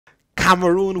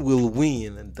Cameroon will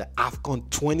win the AFCON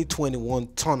 2021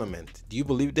 tournament. Do you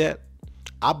believe that?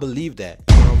 I believe that.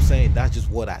 You know what I'm saying? That's just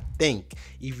what I think.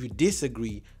 If you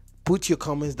disagree, put your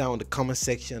comments down in the comment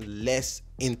section. Let's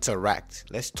interact.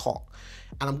 Let's talk.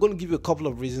 And I'm going to give you a couple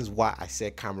of reasons why I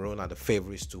said Cameroon are the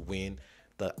favorites to win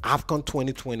the AFCON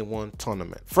 2021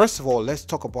 tournament. First of all, let's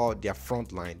talk about their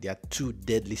front line. They are two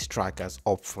deadly strikers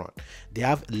up front. They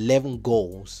have 11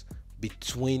 goals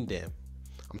between them.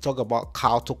 I'm talking about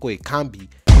Kyle Toko Ekambi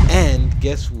and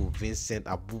guess who? Vincent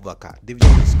Abubakar. They've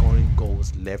just been scoring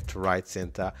goals left, right,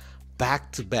 center,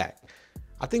 back to back.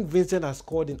 I think Vincent has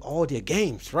scored in all their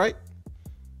games, right?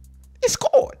 He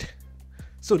scored.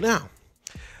 So now,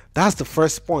 that's the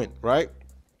first point, right?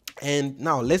 And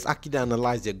now let's actually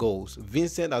analyze their goals.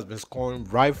 Vincent has been scoring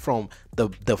right from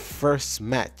the first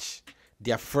match,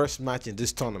 their first match in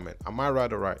this tournament. Am I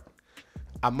right or right?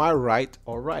 Am I right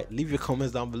or right? Leave your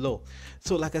comments down below.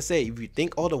 So like I say, if you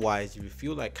think otherwise, if you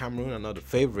feel like Cameroon are not the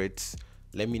favorites,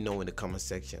 let me know in the comment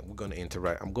section. We're going to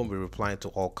interact. I'm going to be replying to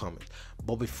all comments.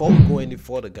 But before we go any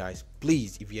further, guys,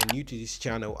 please, if you're new to this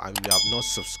channel and you have not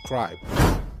subscribed,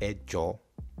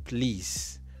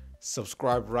 please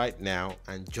subscribe right now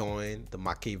and join the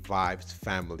Marquee Vibes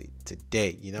family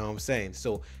today. You know what I'm saying?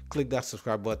 So click that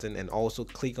subscribe button and also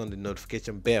click on the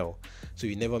notification bell so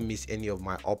you never miss any of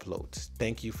my uploads.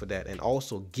 Thank you for that. And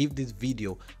also give this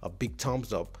video a big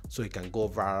thumbs up so it can go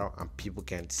viral and people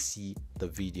can see the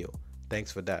video.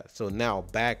 Thanks for that. So now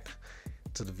back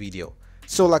to the video.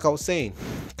 So like I was saying,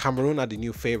 Cameroon are the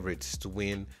new favorites to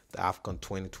win the AFCON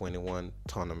 2021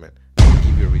 tournament.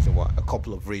 Give you a reason why, a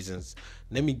couple of reasons.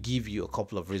 Let me give you a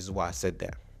couple of reasons why I said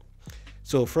that.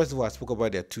 So first of all, I spoke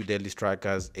about their two deadly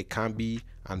strikers, Ekambi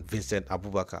and Vincent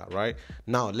Abubakar, right?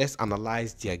 Now let's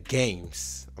analyze their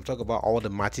games. I'm talking about all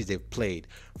the matches they've played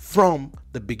from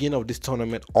the beginning of this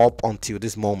tournament up until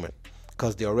this moment,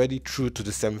 because they're already through to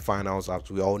the semifinals. As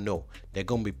we all know, they're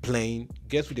going to be playing,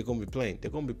 guess who they're going to be playing?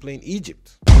 They're going to be playing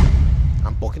Egypt,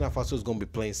 and Burkina Faso is going to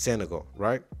be playing Senegal,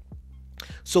 right?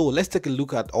 So let's take a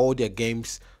look at all their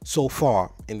games so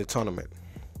far in the tournament.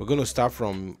 We're going to start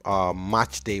from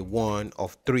match day 1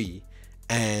 of 3,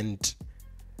 and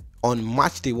on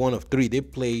match day 1 of 3 they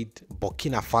played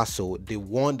Burkina Faso. They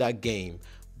won that game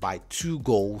by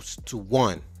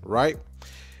 2-1, right?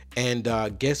 And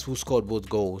guess who scored both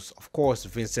goals? Of course,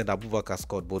 Vincent Abubakar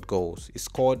scored both goals. He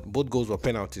scored, both goals were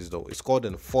penalties though. He scored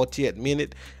in the 40th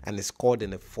minute and he scored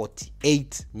in the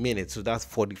 48th minute. So that's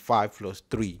 45 plus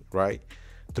 3, right?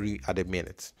 3 at the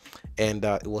minutes. And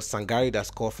it was Sangari that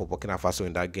scored for Burkina Faso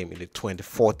in that game in the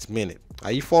 24th minute.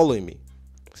 Are you following me?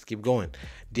 Let's keep going.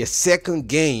 The second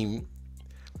game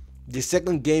in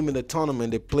the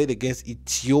tournament, they played against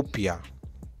Ethiopia,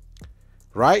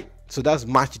 right? So that's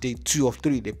match day 2 of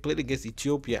 3. They played against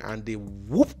Ethiopia and they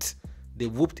whooped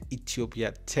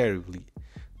Ethiopia terribly.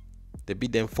 They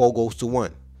beat them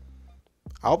 4-1.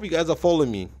 I hope you guys are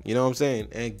following me. You know what I'm saying?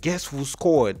 And guess who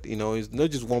scored? You know, it's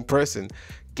not just one person.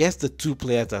 Guess the 2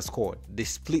 players that scored. They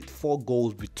split 4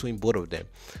 goals between both of them.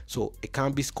 So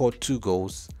Ekambi scored 2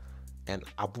 goals and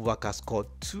Abubakar scored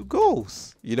 2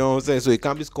 goals. You know what I'm saying? So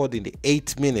Ekambi scored in the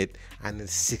 8th minute and the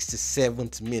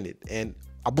 67th minute. And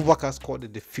Abubakar scored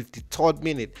in the 53rd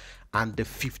minute and the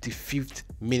 55th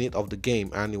minute of the game,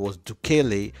 and it was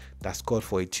Dukele that scored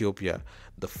for Ethiopia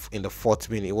in the 4th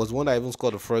minute. It was one that even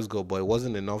scored the first goal, but it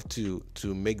wasn't enough to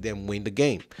make them win the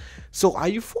game. So are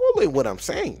you following what I'm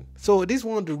saying? So this is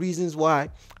one of the reasons why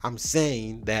I'm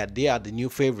saying that they are the new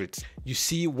favorites. You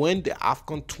see, when the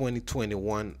AFCON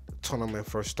 2021 tournament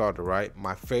first started, right,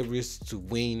 my favorites to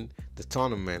win the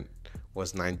tournament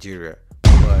was Nigeria,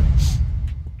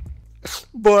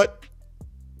 but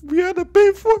we had a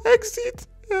painful exit.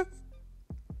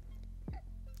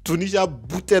 Tunisia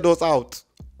booted us out.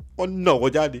 Oh no,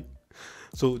 Wajadi.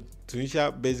 So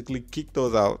Tunisia basically kicked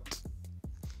us out.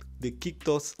 They kicked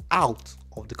us out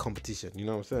of the competition. You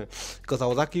know what I'm saying? Because I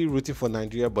was actually rooting for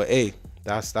Nigeria, but hey,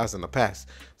 that's in the past.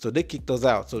 So they kicked us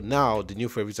out. So now the new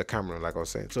favorites are Cameroon, like I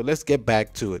was saying. So let's get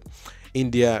back to it.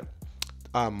 India.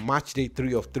 Match day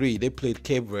 3 of 3, they played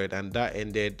Cape Verde and that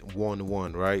ended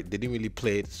 1-1, right? They didn't really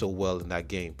play it so well in that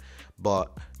game,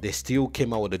 but they still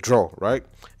came out with a draw, right?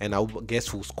 And I guess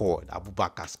who scored?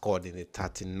 Abubakar scored in the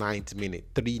 39th minute,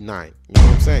 3-9. You know what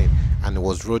I'm saying? And it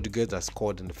was Rodriguez that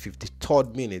scored in the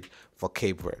 53rd minute for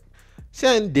Cape Verde.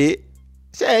 Shende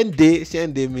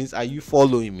means, are you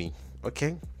following me?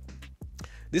 Okay.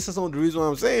 This is some of the reasons why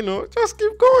I'm saying, no, just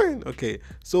keep going. Okay.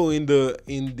 So in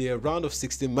the round of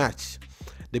 16 match,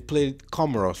 they played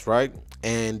Comoros, right?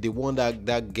 And they won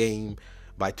that game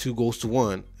by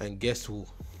 2-1. And guess who?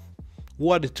 Who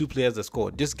are the 2 players that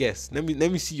scored? Just guess. Let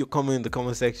me see your comment in the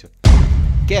comment section.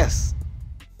 Guess.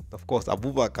 Of course,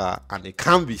 Abubakar and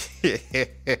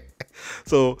Ikambi.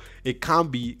 So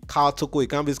Ikambi, Carl Toko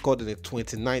Ikambi scored in the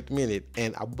 29th minute,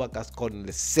 and Abubakar scored in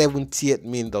the 70th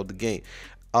minute of the game.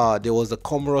 There was a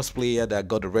Comoros player that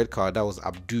got the red card. That was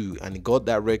Abdu, and he got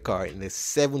that red card in the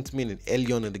 7th minute,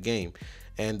 early on in the game.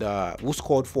 And who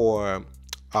scored for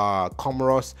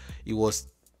Comoros? It was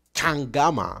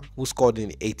Changama, who scored in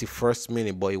the 81st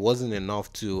minute, but it wasn't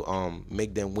enough to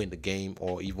make them win the game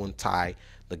or even tie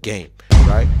the game,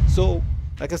 right? So,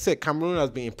 like I said, Cameroon has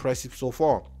been impressive so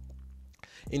far.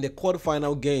 In the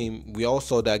quarterfinal game, we all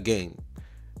saw that game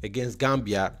against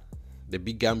Gambia. They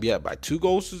beat Gambia by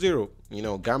 2-0. You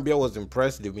know, Gambia was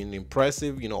impressed. They've been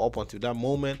impressive, you know, up until that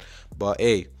moment. But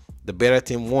hey, the better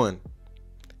team won.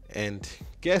 And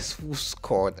guess who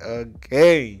scored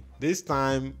again? This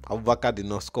time, Abubakar did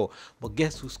not score. But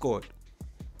guess who scored?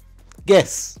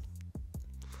 Guess.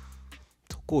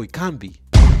 Toko Ikambi.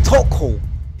 Toko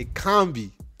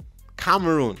Ikambi.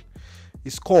 Cameroon. He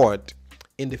scored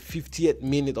in the 50th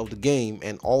minute of the game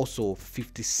and also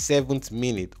 57th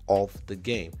minute of the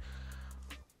game.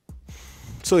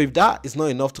 So if that is not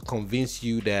enough to convince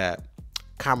you that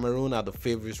Cameroon are the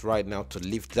favorites right now to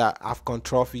lift that AFCON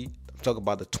trophy, I'm talking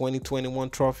about the 2021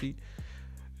 trophy,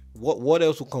 what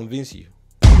else will convince you?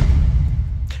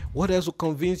 What else will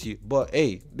convince you? But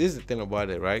hey, this is the thing about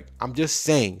it, right? I'm just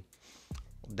saying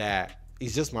that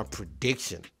it's just my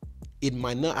prediction. It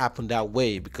might not happen that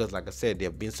way because, like I said, there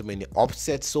have been so many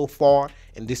upsets so far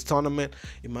in this tournament.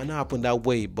 It might not happen that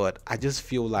way, but I just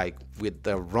feel like with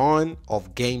the run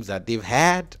of games that they've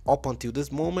had up until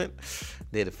this moment,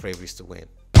 they're the favorites to win.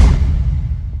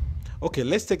 Okay,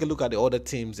 let's take a look at the other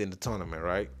teams in the tournament,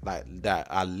 right? Like that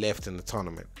are left in the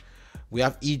tournament. We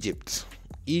have Egypt.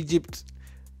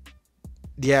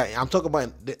 Yeah, I'm talking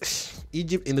about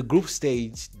Egypt in the group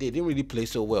stage. They didn't really play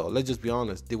so well. Let's just be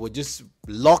honest. They were just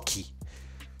lucky.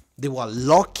 They were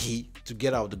lucky to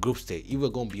get out of the group stage. If we're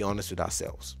going to be honest with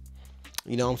ourselves.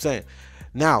 You know what I'm saying?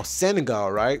 Now,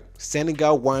 Senegal, right?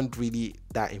 Senegal weren't really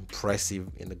that impressive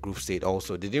in the group stage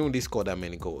also. They didn't really score that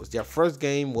many goals. Their first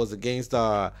game was against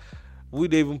we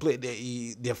didn't even play.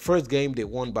 Their first game, they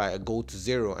won by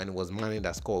 1-0, and it was Mane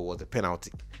that scored. It was a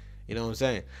penalty. You know what I'm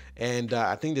saying? And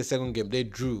I think the second game they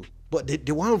drew, but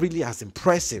they weren't really as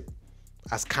impressive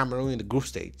as Cameroon in the group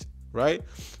stage, right?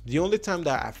 The only time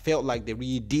that I felt like they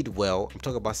really did well, I'm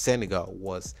talking about Senegal,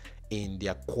 was in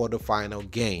their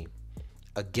quarterfinal game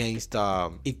against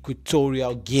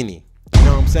Equatorial Guinea. You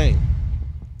know what I'm saying?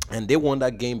 And they won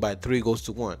that game by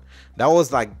 3-1. That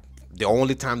was like the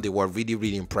only time they were really,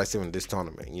 really impressive in this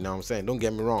tournament. You know what I'm saying? Don't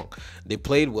get me wrong. They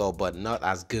played well, but not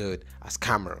as good as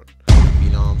Cameroon. You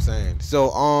know what I'm saying?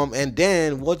 So, and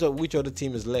then which other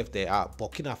team is left there?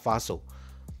 Burkina Faso.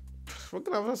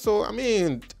 Burkina Faso, I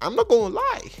mean, I'm not gonna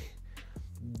lie.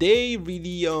 They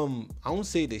really, I won't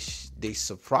say they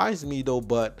surprised me though,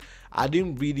 but I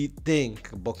didn't really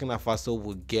think Burkina Faso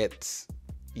would get,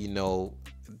 you know,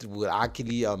 would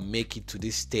actually make it to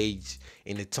this stage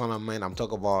in the tournament. I'm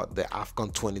talking about the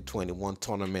AFCON 2021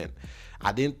 tournament.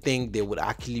 I didn't think they would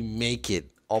actually make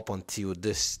it up until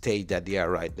this stage that they are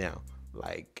right now,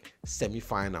 like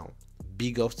semi-final.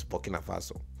 Big ups to Burkina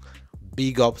Faso.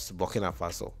 Big ups to Burkina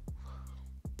Faso.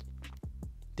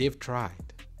 They've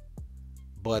tried,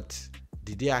 but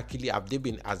did they actually, have they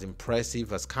been as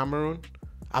impressive as Cameroon?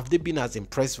 Have they been as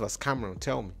impressive as Cameroon?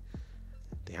 Tell me.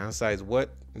 The answer is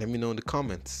what? Let me know in the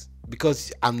comments,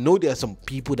 because I know there are some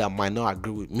people that might not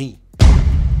agree with me.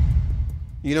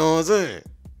 You know what I'm saying?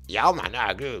 Y'all might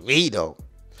not agree with me though.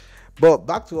 But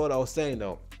back to what I was saying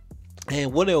though.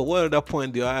 And what other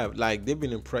point do I have? Like, they've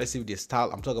been impressive. Their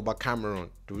style. I'm talking about Cameroon.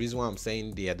 The reason why I'm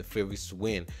saying they are the favorites to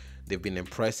win. They've been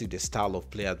impressive. Their style of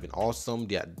play has been awesome.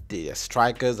 Their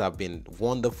strikers have been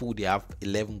wonderful. They have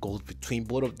 11 goals between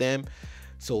both of them.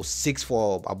 So 6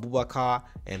 for Abubakar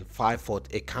and 5 for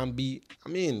Ikambi. I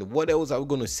mean, what else are we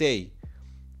going to say?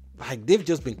 Like, they've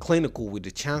just been clinical with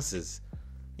the chances.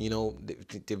 You know,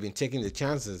 they've been taking the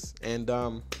chances. And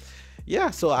yeah,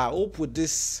 so I hope with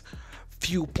this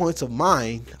few points of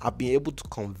mine, I'll be able to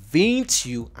convince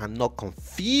you and not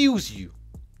confuse you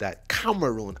that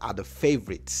Cameroon are the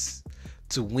favorites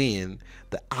to win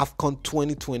the AFCON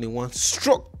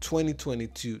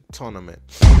 2021/2022 tournament.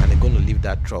 And they're going to leave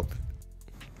that trophy.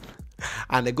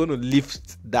 And they're going to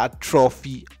lift that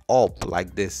trophy up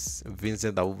like this.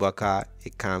 Vincent Abubakar,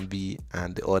 Ikambi,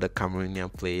 and the other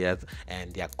Cameroonian players,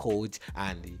 and their coach,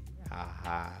 and the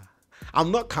I'm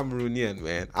not Cameroonian,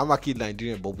 man. I'm actually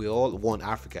Nigerian, but we all want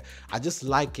Africa. I just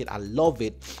like it. I love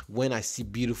it when I see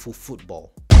beautiful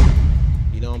football.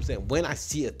 You know what I'm saying? When I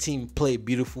see a team play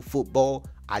beautiful football,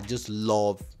 I just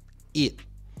love it.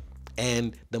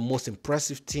 And the most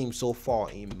impressive team so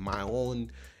far, in my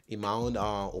own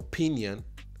opinion,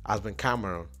 has been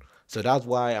Cameroon. So that's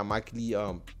why I'm actually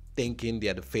thinking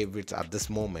they're the favorites at this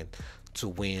moment to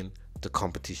win the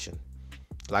competition.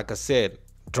 Like I said,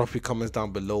 drop your comments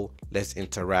down below. Let's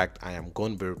interact. I am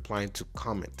going to be replying to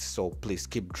comments, so please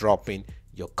keep dropping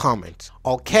your comments.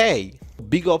 Okay,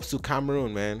 big ups to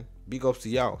Cameroon, man. Big ups to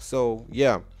y'all. So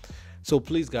yeah, so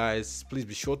please guys, please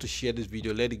be sure to share this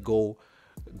video. Let it go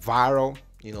viral,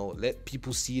 you know, let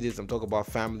people see this. I'm talking about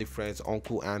family, friends,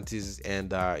 uncle, aunties,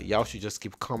 and y'all should just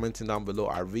keep commenting down below.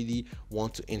 I really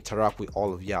want to interact with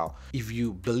all of y'all. If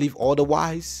you believe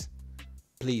otherwise,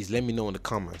 please let me know in the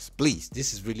comments. Please,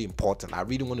 this is really important. I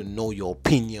really want to know your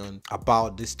opinion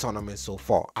about this tournament so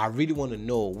far. I really want to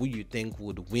know who you think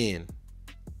would win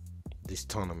this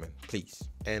tournament, please.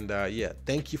 And yeah,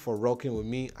 thank you for rocking with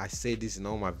me. I say this in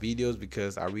all my videos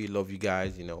because I really love you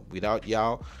guys. You know, without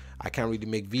y'all, I can't really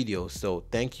make videos. So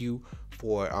thank you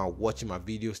for watching my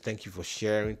videos. Thank you for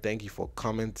sharing. Thank you for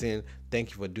commenting.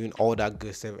 Thank you for doing all that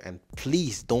good stuff. And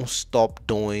please don't stop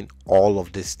doing all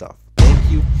of this stuff.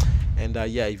 Thank you. And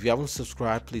yeah, if you haven't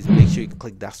subscribed, please make sure you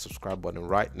click that subscribe button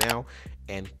right now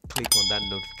and click on that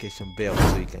notification bell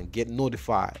so you can get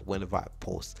notified whenever I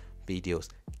post videos.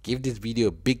 Give this video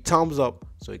a big thumbs up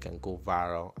so it can go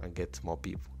viral and get to more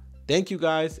people. Thank you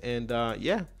guys, and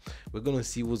yeah, we're gonna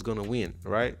see who's gonna win,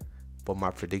 right? But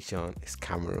my prediction is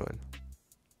Cameroon.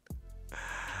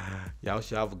 Y'all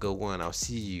should have a good one. I'll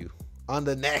see you on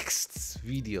the next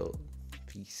video.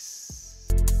 Peace.